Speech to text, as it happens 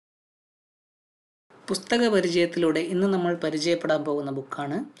പുസ്തക പരിചയത്തിലൂടെ ഇന്ന് നമ്മൾ പരിചയപ്പെടാൻ പോകുന്ന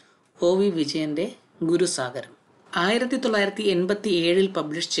ബുക്കാണ് O.V.Vijayanന്റെ ഗുരുസാഗരം. 1987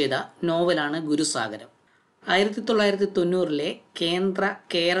 പബ്ലിഷ് ചെയ്ത നോവലാണ് ഗുരുസാഗരം. 1990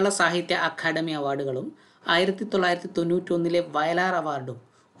 കേരള സാഹിത്യ അക്കാദമി അവാർഡുകളും 1991 വയലാർ അവാർഡും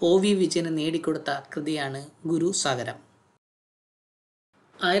O.V.Vijayan നേടിക്കൊടുത്ത കൃതിയാണ് ഗുരുസാഗരം.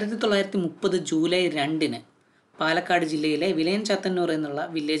 1930 ജൂലൈ 2 പാലക്കാട് ജില്ലയിലെ വിലയൻ ചാത്തന്നൂർ എന്നുള്ള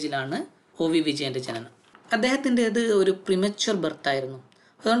വില്ലേജിലാണ് O.V.Vijayanന്റെ ജനനം. അദ്ദേഹത്തിൻ്റേത് ഒരു പ്രിമച്വർ ബർത്തായിരുന്നു.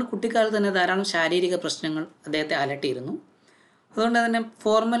 അതുകൊണ്ട് കുട്ടിക്കാലത്ത് തന്നെ ധാരാളം ശാരീരിക പ്രശ്നങ്ങൾ അദ്ദേഹത്തെ അലട്ടിയിരുന്നു. അതുകൊണ്ട് തന്നെ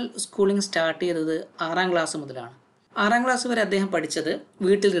ഫോർമൽ സ്കൂളിംഗ് സ്റ്റാർട്ട് ചെയ്തത് 6ാം ക്ലാസ് മുതലാണ്. 6ാം ക്ലാസ് വരെ അദ്ദേഹം പഠിച്ചത്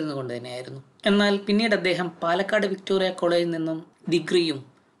വീട്ടിലിരുന്നു കൊണ്ട് തന്നെയായിരുന്നു. എന്നാൽ പിന്നീട് അദ്ദേഹം പാലക്കാട് വിക്ടോറിയ കോളേജിൽ നിന്നും ഡിഗ്രിയും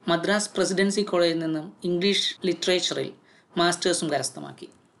മദ്രാസ് പ്രസിഡൻസി കോളേജിൽ നിന്നും ഇംഗ്ലീഷ് ലിറ്ററേച്ചറിൽ മാസ്റ്റേഴ്സും കരസ്ഥമാക്കി.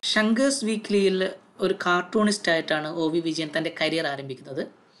 ശങ്കേഴ്സ് വീക്ക്ലിയിൽ ഒരു കാർട്ടൂണിസ്റ്റായിട്ടാണ് O.V.Vijayan തൻ്റെ കരിയർ ആരംഭിക്കുന്നത്.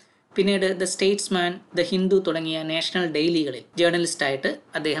 പിന്നീട് ദ സ്റ്റേറ്റ്സ്മാൻ, ദ ഹിന്ദു തുടങ്ങിയ നാഷണൽ ഡെയിലികളിൽ ജേർണലിസ്റ്റായിട്ട്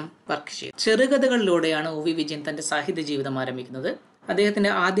അദ്ദേഹം വർക്ക് ചെയ്തു. ചെറുകഥകളിലൂടെയാണ് O.V.Vijayan തൻ്റെ സാഹിത്യ ജീവിതം ആരംഭിക്കുന്നത്.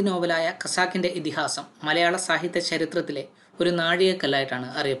 അദ്ദേഹത്തിൻ്റെ ആദ്യ നോവലായ ഖസാക്കിൻ്റെ ഇതിഹാസം മലയാള സാഹിത്യ ചരിത്രത്തിലെ ഒരു നാഴികക്കല്ലായിട്ടാണ്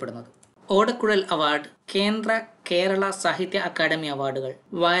അറിയപ്പെടുന്നത്. ഓടക്കുഴൽ അവാർഡ്, കേരള സാഹിത്യ അക്കാദമി അവാർഡുകൾ,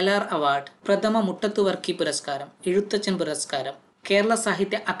 വയലാർ അവാർഡ്, പ്രഥമ മുട്ടത്തുവർക്കി പുരസ്കാരം, എഴുത്തച്ഛൻ പുരസ്കാരം, കേരള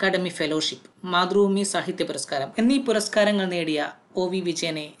സാഹിത്യ അക്കാദമി ഫെലോഷിപ്പ്, മാതൃഭൂമി സാഹിത്യ പുരസ്കാരം എന്നീ പുരസ്കാരങ്ങൾ നേടിയ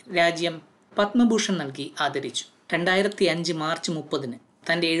O.V.Vijayanനെ രാജ്യം പത്മഭൂഷൺ നൽകി ആദരിച്ചു. 2005 മാർച്ച് 30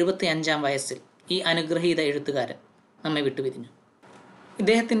 തൻ്റെ 75ാം വയസ്സിൽ ഈ അനുഗ്രഹീത എഴുത്തുകാരൻ നമ്മെ വിട്ടുപിരിഞ്ഞു.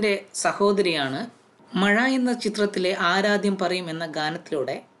 ഇദ്ദേഹത്തിൻ്റെ സഹോദരിയാണ് മഴ എന്ന ചിത്രത്തിലെ ആരാധ്യം പറയും എന്ന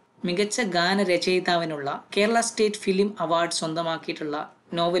ഗാനത്തിലൂടെ മികച്ച ഗാനരചയിതാവിനുള്ള Kerala state film award സ്വന്തമാക്കിയിട്ടുള്ള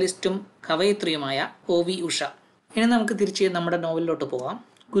നോവലിസ്റ്റും കവയിത്രിയുമായ O.V. Usha. ഇനി നമുക്ക് തിരിച്ച് നമ്മുടെ നോവലിലോട്ട് പോകാം.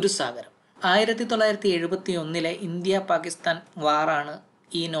 ഗുരുസാഗരം. 1971 ഇന്ത്യ പാകിസ്ഥാൻ വാറാണ്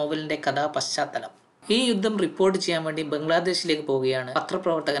ഈ നോവലിൻ്റെ കഥാപശ്ചാത്തലം. ഈ യുദ്ധം റിപ്പോർട്ട് ചെയ്യാൻ വേണ്ടി ബംഗ്ലാദേശിലേക്ക് പോവുകയാണ്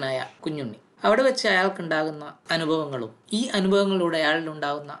പത്രപ്രവർത്തകനായ കുഞ്ഞുണ്ണി. അവിടെ വെച്ച് അയാൾക്കുണ്ടാകുന്ന അനുഭവങ്ങളും ഈ അനുഭവങ്ങളിലൂടെ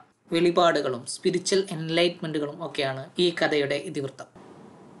അയാളിലുണ്ടാകുന്ന വെളിപാടുകളും സ്പിരിച്വൽ എൻലൈറ്റ്മെൻറ്റുകളും ഒക്കെയാണ് ഈ കഥയുടെ ഇതിവൃത്തം.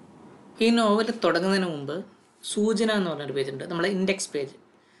 ഈ നോവൽ തുടങ്ങുന്നതിന് മുമ്പ് സൂചന എന്ന് പറഞ്ഞൊരു പേജുണ്ട്, നമ്മളെ ഇൻഡെക്സ് പേജ്.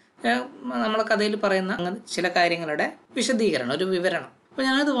 നമ്മളെ കഥയിൽ പറയുന്ന ചില കാര്യങ്ങളുടെ വിശദീകരണം, ഒരു വിവരണം. അപ്പോൾ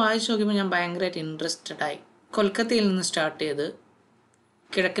ഞാനത് വായിച്ചു നോക്കിയപ്പോൾ ഞാൻ ഭയങ്കരമായിട്ട് ഇൻട്രസ്റ്റഡായി. കൊൽക്കത്തയിൽ നിന്ന് സ്റ്റാർട്ട് ചെയ്ത്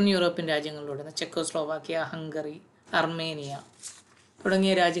കിഴക്കൻ യൂറോപ്യൻ രാജ്യങ്ങളിലൂടെ ചെക്കോസ്ലോവാക്യ, ഹംഗറി, അർമേനിയ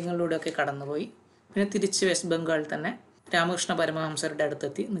തുടങ്ങിയ രാജ്യങ്ങളിലൂടെയൊക്കെ കടന്നുപോയി. പിന്നെ തിരിച്ച് വെസ്റ്റ് ബംഗാളിൽ തന്നെ രാമകൃഷ്ണ പരമഹംസരുടെ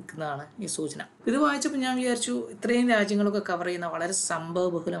അടുത്തെത്തി നിൽക്കുന്നതാണ് ഈ സൂചന. ഇത് വായിച്ചപ്പോൾ ഞാൻ വിചാരിച്ചു ഇത്രയും രാജ്യങ്ങളൊക്കെ കവർ ചെയ്യുന്ന വളരെ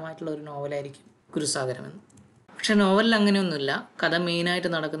സംഭവബഹുലമായിട്ടുള്ള ഒരു നോവലായിരിക്കും ഗുരുസാഗരം എന്ന്. പക്ഷെ നോവലിൽ അങ്ങനെയൊന്നുമില്ല. കഥ മെയിനായിട്ട്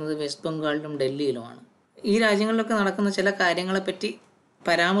നടക്കുന്നത് വെസ്റ്റ് ബംഗാളിലും ഡൽഹിയിലുമാണ്. ഈ രാജ്യങ്ങളിലൊക്കെ നടക്കുന്ന ചില കാര്യങ്ങളെപ്പറ്റി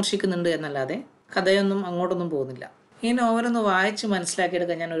പരാമർശിക്കുന്നുണ്ട് എന്നല്ലാതെ കഥയൊന്നും അങ്ങോട്ടൊന്നും പോകുന്നില്ല. ഈ നോവലൊന്ന് വായിച്ച്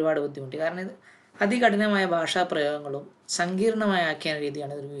മനസ്സിലാക്കിയെടുക്കാൻ ഞാൻ ഒരുപാട് ബുദ്ധിമുട്ടി. കാരണം ഇത് അതികഠിനമായ ഭാഷാപ്രയോഗങ്ങളും സങ്കീർണമായ ആഖ്യാന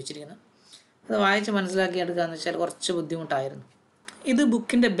രീതിയാണ് ഇത് ഉപയോഗിച്ചിരിക്കുന്നത്. അത് വായിച്ച് മനസ്സിലാക്കിയെടുക്കുക എന്ന് വെച്ചാൽ കുറച്ച് ബുദ്ധിമുട്ടായിരുന്നു. ഇത്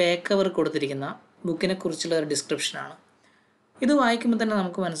ബുക്കിൻ്റെ ബാക്ക് കവർ കൊടുത്തിരിക്കുന്ന ബുക്കിനെ കുറിച്ചുള്ള ഒരു ഡിസ്ക്രിപ്ഷനാണ്. ഇത് വായിക്കുമ്പോൾ തന്നെ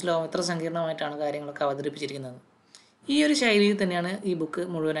നമുക്ക് മനസ്സിലാവും എത്ര സങ്കീർണമായിട്ടാണ് കാര്യങ്ങളൊക്കെ അവതരിപ്പിച്ചിരിക്കുന്നത്. ഈ ഒരു ശൈലിയിൽ തന്നെയാണ് ഈ ബുക്ക്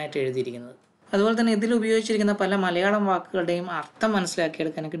മുഴുവനായിട്ട് എഴുതിയിരിക്കുന്നത്. അതുപോലെ തന്നെ ഇതിൽ ഉപയോഗിച്ചിരിക്കുന്ന പല മലയാളം വാക്കുകളുടെയും അർത്ഥം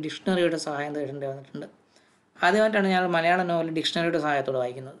മനസ്സിലാക്കിയെടുക്കാൻ എനിക്ക് ഡിക്ഷണറിയുടെ സഹായം തേടേണ്ടി വന്നിട്ടുണ്ട്. ആദ്യമായിട്ടാണ് ഞാൻ മലയാളം നോവൽ ഡിക്ഷണറിയുടെ സഹായത്തോടെ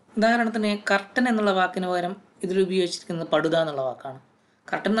വായിക്കുന്നത്. ഉദാഹരണത്തിന് കർട്ടൻ എന്നുള്ള വാക്കിന് പകരം ഇതിൽ ഉപയോഗിച്ചിരിക്കുന്നത് പടുത എന്നുള്ള വാക്കാണ്.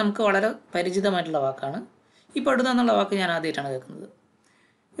 കർട്ടൻ നമുക്ക് വളരെ പരിചിതമായിട്ടുള്ള വാക്കാണ്. ഈ പടുത എന്നുള്ള വാക്ക് ഞാൻ ആദ്യമായിട്ടാണ് കേൾക്കുന്നത്.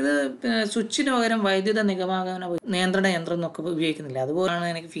 ഇത് സ്വിച്ചിന് പകരം വൈദ്യുത നിഗമാഗമന നിയന്ത്രണ യന്ത്രം എന്നൊക്കെ ഉപയോഗിക്കുന്നില്ല, അതുപോലെയാണ്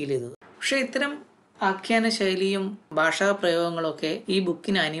എനിക്ക് ഫീൽ ചെയ്തത്. പക്ഷേ ഇത്തരം ആഖ്യാന ശൈലിയും ഭാഷാപ്രയോഗങ്ങളൊക്കെ ഈ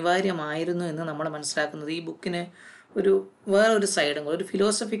ബുക്കിന് അനിവാര്യമായിരുന്നു എന്ന് നമ്മൾ മനസ്സിലാക്കുന്നത് ഈ ബുക്കിന് വേറൊരു സൈഡും ഒരു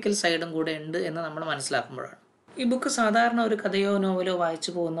ഫിലോസഫിക്കൽ സൈഡും കൂടെ ഉണ്ട് എന്ന് നമ്മൾ മനസ്സിലാക്കുമ്പോഴാണ്. ഈ ബുക്ക് സാധാരണ ഒരു കഥയോ നോവലോ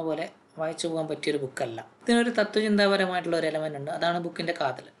വായിച്ചു പോകുന്ന പോലെ വായിച്ചു പോകാൻ പറ്റിയൊരു ബുക്കല്ല. ഇതിനൊരു തത്വചിന്താപരമായിട്ടുള്ള ഒരു എലമെൻ്റ് ഉണ്ട്, അതാണ് ബുക്കിൻ്റെ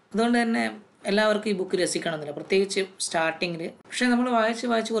കാതൽ. അതുകൊണ്ട് തന്നെ എല്ലാവർക്കും ഈ ബുക്ക് രസിക്കണമെന്നില്ല, പ്രത്യേകിച്ച് സ്റ്റാർട്ടിങ്ങിൽ. പക്ഷേ നമ്മൾ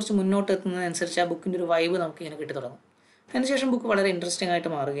വായിച്ച് കുറച്ച് മുന്നോട്ട് എത്തുന്നതനുസരിച്ച് ആ ബുക്കിൻ്റെ ഒരു വൈബ് നമുക്ക് ഇങ്ങനെ കിട്ടി തുടങ്ങും. അതിനുശേഷം ബുക്ക് വളരെ ഇൻട്രസ്റ്റിംഗ്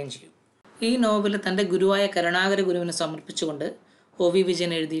ആയിട്ട് മാറുകയും ചെയ്യും. ഈ നോവൽ തൻ്റെ ഗുരുവായ കരുണാകര ഗുരുവിനെ സമർപ്പിച്ചുകൊണ്ട്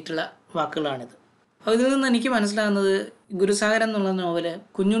O.V.Vijayan എഴുതിയിട്ടുള്ള വാക്കുകളാണിത്. അപ്പോൾ ഇതിൽ നിന്ന് എനിക്ക് മനസ്സിലാകുന്നത് ഗുരുസാഗരം എന്നുള്ള നോവല്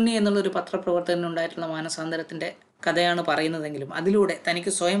കുഞ്ഞുണ്ണി എന്നുള്ളൊരു പത്രപ്രവർത്തകനുണ്ടായിട്ടുള്ള മാനസാന്തരത്തിൻ്റെ കഥയാണ് പറയുന്നതെങ്കിലും അതിലൂടെ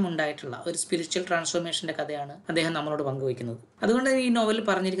തനിക്ക് സ്വയം ഉണ്ടായിട്ടുള്ള ഒരു സ്പിരിച്വൽ ട്രാൻസ്ഫോർമേഷൻ്റെ കഥയാണ് അദ്ദേഹം നമ്മളോട് പങ്കുവയ്ക്കുന്നത്. അതുകൊണ്ട് ഈ നോവലിൽ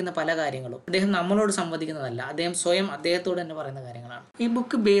പറഞ്ഞിരിക്കുന്ന പല കാര്യങ്ങളും അദ്ദേഹം നമ്മളോട് സംവദിക്കുന്നതല്ല, അദ്ദേഹം സ്വയം അദ്ദേഹത്തോട് തന്നെ പറയുന്ന കാര്യങ്ങളാണ്. ഈ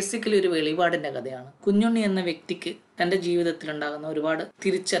ബുക്ക് ബേസിക്കലി ഒരു വെളിപാടിൻ്റെ കഥയാണ്. കുഞ്ഞുണ്ണി എന്ന വ്യക്തിക്ക് തൻ്റെ ജീവിതത്തിലുണ്ടാകുന്ന ഒരുപാട്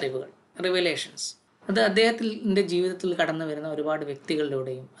തിരിച്ചറിവുകൾ, റിവലേഷൻസ്, അത് അദ്ദേഹത്തിൻ്റെ ജീവിതത്തിൽ കടന്നു വരുന്ന ഒരുപാട്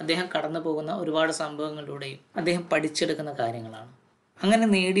വ്യക്തികളിലൂടെയും അദ്ദേഹം കടന്നു പോകുന്ന ഒരുപാട് സംഭവങ്ങളിലൂടെയും അദ്ദേഹം പഠിച്ചെടുക്കുന്ന കാര്യങ്ങളാണ്. അങ്ങനെ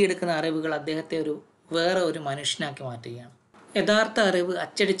നേടിയെടുക്കുന്ന അറിവുകൾ അദ്ദേഹത്തെ വേറെ ഒരു മനുഷ്യനാക്കി മാറ്റുകയാണ്. യഥാർത്ഥ അറിവ്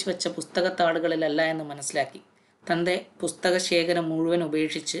അച്ചടിച്ചു വെച്ച പുസ്തകത്താളുകളിലല്ല എന്ന് മനസ്സിലാക്കി തൻ്റെ പുസ്തക ശേഖരം മുഴുവൻ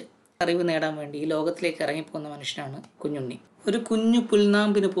ഉപേക്ഷിച്ച് അറിവ് നേടാൻ വേണ്ടി ഈ ലോകത്തിലേക്ക് ഇറങ്ങിപ്പോകുന്ന മനുഷ്യനാണ് കുഞ്ഞുണ്ണി. ഒരു കുഞ്ഞു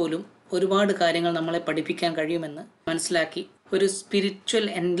പുൽനാമ്പിന് പോലും ഒരുപാട് കാര്യങ്ങൾ നമ്മളെ പഠിപ്പിക്കാൻ കഴിയുമെന്ന് മനസ്സിലാക്കി ഒരു സ്പിരിച്വൽ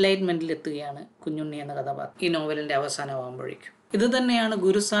എൻലൈറ്റ്മെന്റിൽ എത്തുകയാണ് കുഞ്ഞുണ്ണി എന്ന കഥാപാത്രം ഈ നോവലിന്റെ അവസാനമാകുമ്പോഴേക്കും. ഇത് തന്നെയാണ്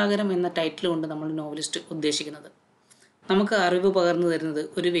ഗുരുസാഗരം എന്ന ടൈറ്റിൽ കൊണ്ട് നമ്മൾ നോവലിസ്റ്റ് ഉദ്ദേശിക്കുന്നത്. നമുക്ക് അറിവ് പകർന്നു തരുന്നത്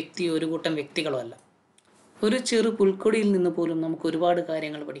ഒരു വ്യക്തിയോ ഒരു കൂട്ടം വ്യക്തികളോ അല്ല. ഒരു ചെറു പുൽക്കൊടിയിൽ നിന്ന് പോലും നമുക്ക് ഒരുപാട്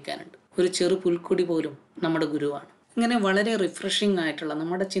കാര്യങ്ങൾ പഠിക്കാനുണ്ട്. ഒരു ചെറു പുൽക്കൊടി പോലും നമ്മുടെ ഗുരുവാണ്. ഇങ്ങനെ വളരെ റിഫ്രഷിംഗ് ആയിട്ടുള്ള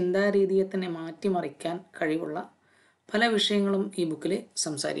നമ്മുടെ ചിന്താരീതിയെ തന്നെ മാറ്റിമറിക്കാൻ കഴിവുള്ള പല വിഷയങ്ങളും ഈ ബുക്കിൽ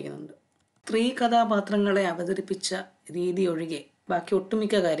സംസാരിക്കുന്നുണ്ട്. സ്ത്രീ കഥാപാത്രങ്ങളെ അവതരിപ്പിച്ച രീതി ഒഴികെ ബാക്കി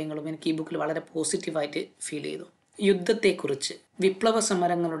ഒട്ടുമിക്ക കാര്യങ്ങളും എനിക്ക് ഈ ബുക്കിൽ വളരെ പോസിറ്റീവായിട്ട് ഫീൽ ചെയ്തു. യുദ്ധത്തെക്കുറിച്ച്, വിപ്ലവ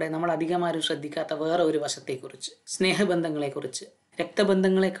സമരങ്ങളുടെ നമ്മൾ അധികമാരും ശ്രദ്ധിക്കാത്ത വേറെ ഒരു വശത്തെക്കുറിച്ച്, സ്നേഹബന്ധങ്ങളെക്കുറിച്ച്,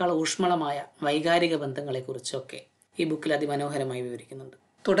 രക്തബന്ധങ്ങളെക്കാൾ ഊഷ്മളമായ വൈകാരിക ബന്ധങ്ങളെക്കുറിച്ചൊക്കെ ഈ ബുക്കിൽ അതിമനോഹരമായി വിവരിക്കുന്നുണ്ട്.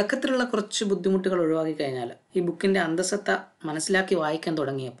 തുടക്കത്തിലുള്ള കുറച്ച് ബുദ്ധിമുട്ടുകൾ ഒഴിവാക്കി കഴിഞ്ഞാൽ ഈ ബുക്കിൻ്റെ അന്തസത്ത മനസ്സിലാക്കി വായിക്കാൻ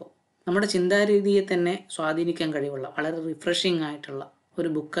തുടങ്ങിയപ്പോൾ നമ്മുടെ ചിന്താരീതിയെ തന്നെ സ്വാധീനിക്കാൻ കഴിവുള്ള വളരെ റിഫ്രഷിംഗ് ആയിട്ടുള്ള ഒരു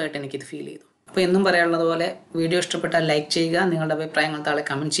ബുക്കായിട്ട് എനിക്കിത് ഫീൽ ചെയ്തു. അപ്പോൾ എന്നും പറയാനുള്ളത് പോലെ വീഡിയോ ഇഷ്ടപ്പെട്ടാൽ ലൈക്ക് ചെയ്യുക, നിങ്ങളുടെ അഭിപ്രായങ്ങൾ താഴെ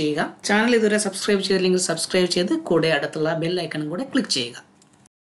കമൻറ്റ് ചെയ്യുക. ചാനൽ ഇതുവരെ സബ്സ്ക്രൈബ് ചെയ്തില്ലെങ്കിൽ സബ്സ്ക്രൈബ് ചെയ്ത് കൂടെ അടുത്തുള്ള ബെൽ ഐക്കണും കൂടെ ക്ലിക്ക് ചെയ്യുക.